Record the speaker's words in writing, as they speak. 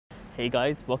Hey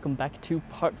guys, welcome back to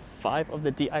part 5 of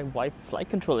the DIY flight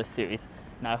controller series.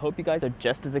 Now I hope you guys are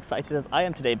just as excited as I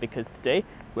am today, because today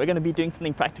we're going to be doing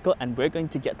something practical and we're going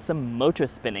to get some motor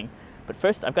spinning. But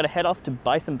first I've got to head off to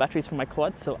buy some batteries for my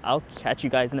quad, so I'll catch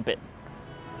you guys in a bit.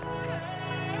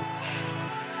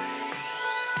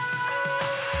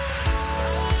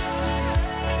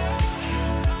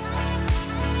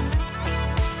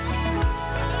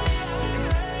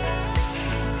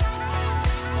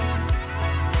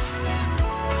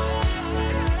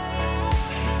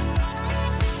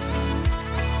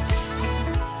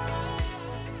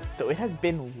 So it has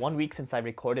been 1 week since I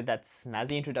recorded that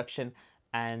snazzy introduction,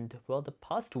 and well, the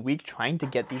past week trying to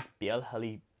get these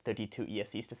BL-Heli 32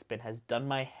 ESCs to spin has done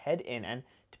my head in, and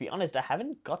to be honest, I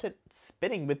haven't got it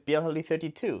spinning with BL-Heli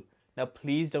 32. Now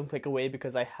please don't click away,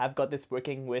 because I have got this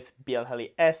working with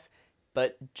BL-Heli S,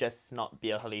 but just not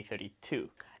BL-Heli 32.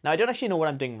 Now I don't actually know what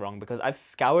I'm doing wrong, because I've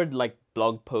scoured like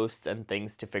blog posts and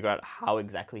things to figure out how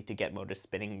exactly to get motors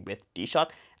spinning with DSHOT,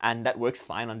 and that works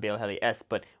fine on BL-Heli S,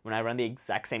 but when I run the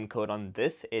exact same code on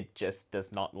this, it just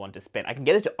does not want to spin. I can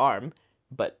get it to arm,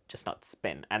 but just not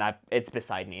spin, and it's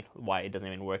beside me why it doesn't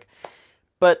even work.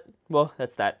 But, well,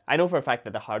 that's that. I know for a fact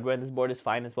that the hardware on this board is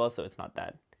fine as well, so it's not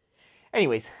that.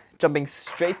 Anyways, jumping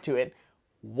straight to it,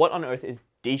 what on earth is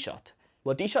DSHOT?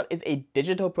 Well, DSHOT is a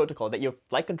digital protocol that your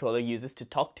flight controller uses to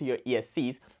talk to your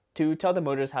ESCs to tell the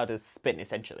motors how to spin,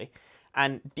 essentially.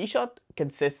 And DSHOT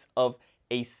consists of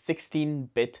a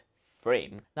 16-bit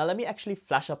frame. Now let me actually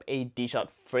flash up a DSHOT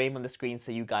frame on the screen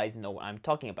so you guys know what I'm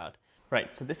talking about.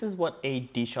 Right, so this is what a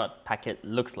DSHOT packet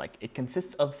looks like. It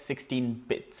consists of 16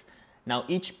 bits. Now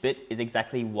each bit is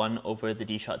exactly 1 over the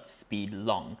DSHOT speed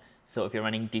long. So if you're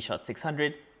running DSHOT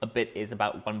 600, a bit is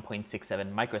about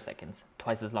 1.67 microseconds,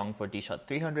 twice as long for DSHOT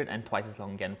 300 and twice as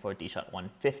long again for DSHOT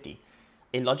 150.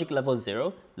 A logic level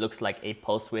 0 looks like a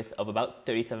pulse width of about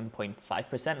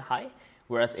 37.5% high,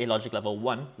 whereas a logic level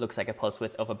 1 looks like a pulse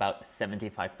width of about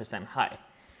 75% high.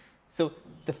 So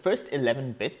the first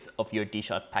 11 bits of your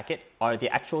DSHOT packet are the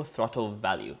actual throttle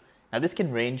value. Now this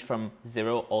can range from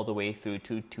 0 all the way through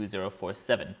to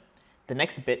 2047. The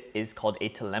next bit is called a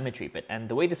telemetry bit, and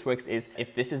the way this works is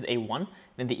if this is a 1,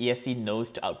 then the ESC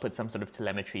knows to output some sort of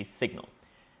telemetry signal.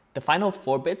 The final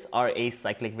 4 bits are a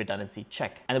cyclic redundancy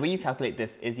check, and the way you calculate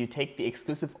this is you take the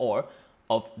exclusive OR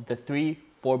of the 3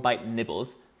 4-byte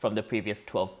nibbles from the previous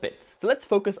 12 bits. So let's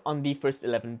focus on the first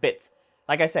 11 bits.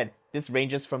 Like I said, this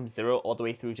ranges from 0 all the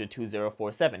way through to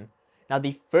 2047. Now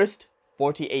the first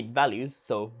 48 values,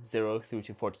 so 0 through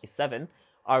to 47,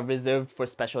 are reserved for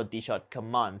special DSHOT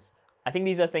commands. I think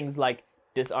these are things like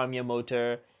disarm your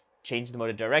motor, change the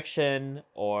motor direction,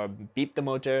 or beep the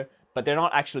motor, but they're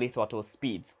not actually throttle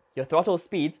speeds. Your throttle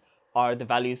speeds are the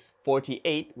values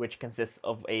 48, which consists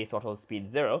of a throttle speed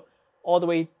 0, all the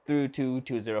way through to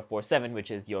 2047, which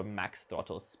is your max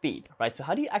throttle speed, right? So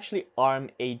how do you actually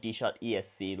arm a DSHOT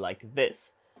ESC like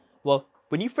this? Well,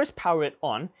 when you first power it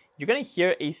on, you're going to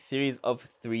hear a series of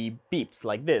 3 beeps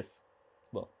like this.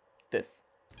 Well, this.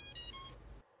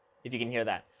 If you can hear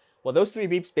that. Well, those 3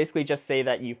 beeps basically just say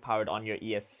that you've powered on your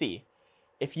ESC.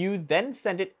 If you then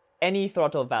send it any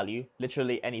throttle value,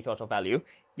 literally any throttle value,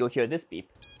 you'll hear this beep.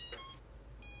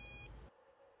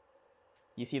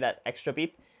 You see that extra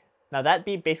beep? Now that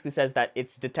beep basically says that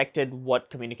it's detected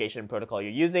what communication protocol you're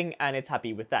using and it's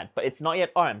happy with that, but it's not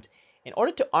yet armed. In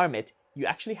order to arm it, you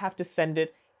actually have to send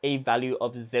it a value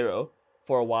of 0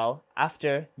 for a while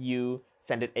after you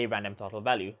send it a random throttle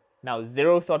value. Now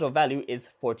 0 throttle value is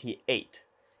 48.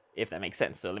 If that makes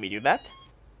sense. So let me do that.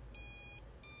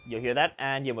 You'll hear that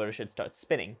and your motor should start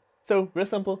spinning. So real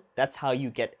simple, that's how you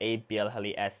get a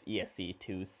BL-Heli S ESC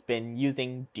to spin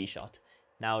using DSHOT.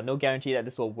 Now no guarantee that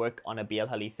this will work on a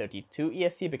BL-Heli 32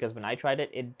 ESC, because when I tried it,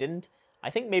 it didn't. I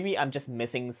think maybe I'm just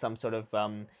missing some sort of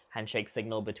handshake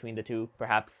signal between the two.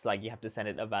 Perhaps like you have to send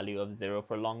it a value of 0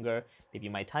 for longer. Maybe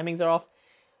my timings are off.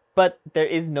 But there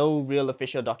is no real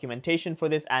official documentation for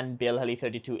this, and BL-Heli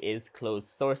 32 is closed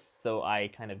source, so I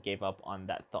kind of gave up on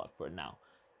that thought for now.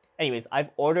 Anyways,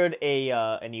 I've ordered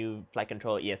a new flight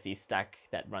control ESC stack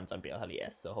that runs on BL-Heli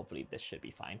S, so hopefully this should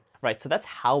be fine. Right, so that's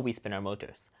how we spin our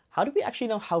motors. How do we actually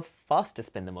know how fast to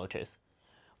spin the motors?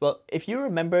 Well, if you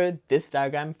remember this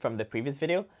diagram from the previous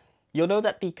video, you'll know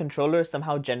that the controller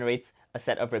somehow generates a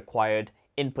set of required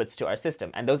inputs to our system,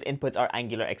 and those inputs are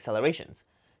angular accelerations.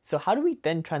 So how do we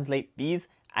then translate these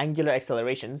angular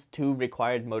accelerations to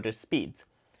required motor speeds?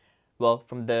 Well,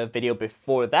 from the video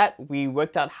before that, we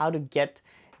worked out how to get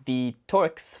the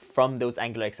torques from those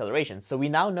angular accelerations. So we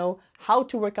now know how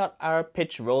to work out our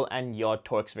pitch, roll, and yaw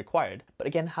torques required. But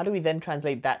again, how do we then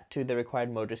translate that to the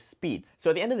required motor speeds? So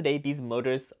at the end of the day, these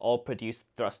motors all produce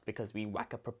thrust because we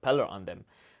whack a propeller on them.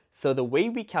 So the way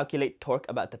we calculate torque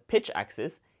about the pitch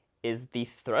axis is the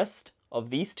thrust of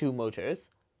these two motors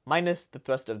minus the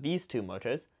thrust of these two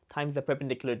motors times the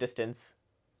perpendicular distance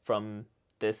from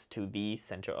this to the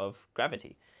center of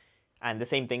gravity. And the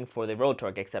same thing for the roll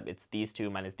torque, except it's these two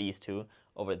minus these two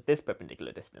over this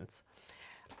perpendicular distance.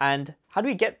 And how do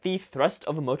we get the thrust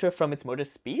of a motor from its motor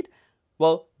speed?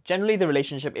 Well, generally the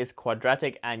relationship is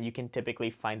quadratic, and you can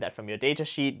typically find that from your data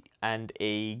sheet and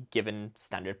a given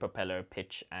standard propeller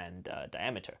pitch and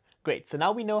diameter. Great, so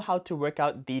now we know how to work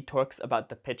out the torques about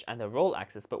the pitch and the roll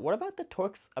axis, but what about the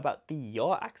torques about the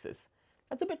yaw axis?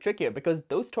 That's a bit trickier because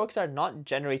those torques are not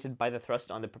generated by the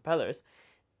thrust on the propellers.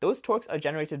 Those torques are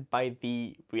generated by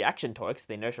the reaction torques,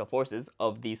 the inertial forces,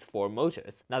 of these four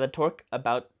motors. Now the torque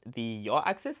about the yaw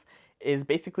axis is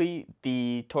basically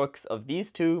the torques of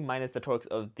these two minus the torques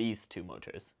of these two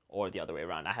motors, or the other way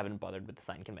around. I haven't bothered with the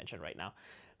sign convention right now.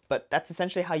 But that's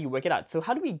essentially how you work it out. So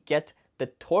how do we get the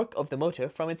torque of the motor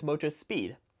from its motor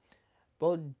speed?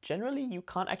 Well, generally you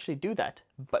can't actually do that,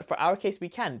 but for our case we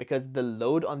can, because the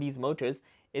load on these motors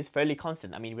is fairly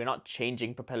constant. I mean, we're not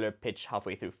changing propeller pitch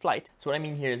halfway through flight. So what I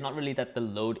mean here is not really that the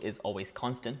load is always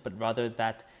constant, but rather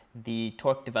that the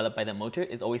torque developed by the motor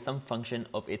is always some function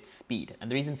of its speed. And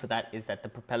the reason for that is that the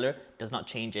propeller does not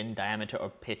change in diameter or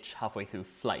pitch halfway through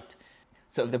flight.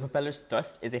 So if the propeller's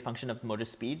thrust is a function of motor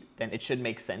speed, then it should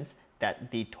make sense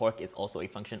that the torque is also a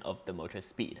function of the motor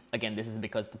speed. Again, this is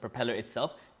because the propeller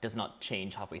itself does not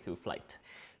change halfway through flight.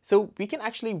 So we can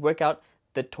actually work out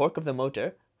the torque of the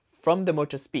motor from the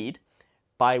motor speed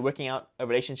by working out a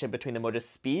relationship between the motor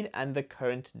speed and the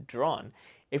current drawn.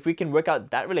 If we can work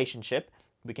out that relationship,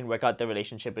 we can work out the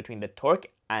relationship between the torque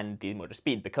and the motor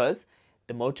speed, because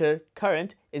the motor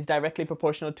current is directly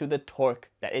proportional to the torque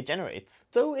that it generates.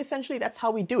 So essentially that's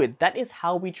how we do it. That is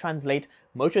how we translate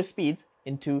motor speeds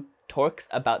into torques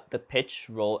about the pitch,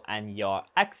 roll, and yaw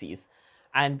axes.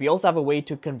 And we also have a way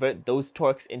to convert those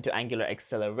torques into angular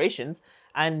accelerations,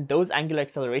 and those angular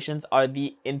accelerations are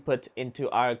the input into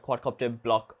our quadcopter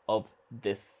block of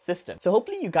this system. So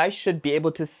hopefully you guys should be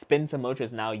able to spin some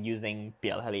motors now using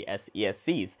BL Heli-S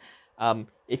ESCs.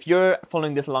 If you're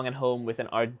following this along at home with an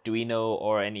Arduino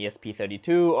or an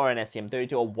ESP32 or an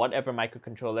STM32 or whatever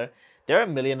microcontroller, there are a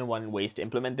million and one ways to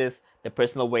implement this. The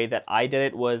personal way that I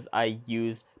did it was I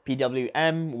used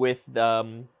PWM with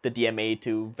the DMA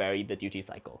to vary the duty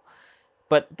cycle.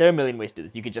 But there are a million ways to do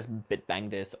this. You could just bit bang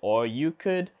this, or you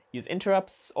could use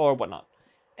interrupts or whatnot.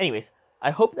 Anyways,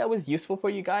 I hope that was useful for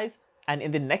you guys. And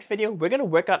in the next video, we're going to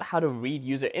work out how to read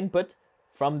user input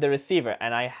from the receiver.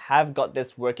 And I have got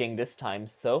this working this time,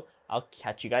 so I'll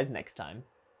catch you guys next time.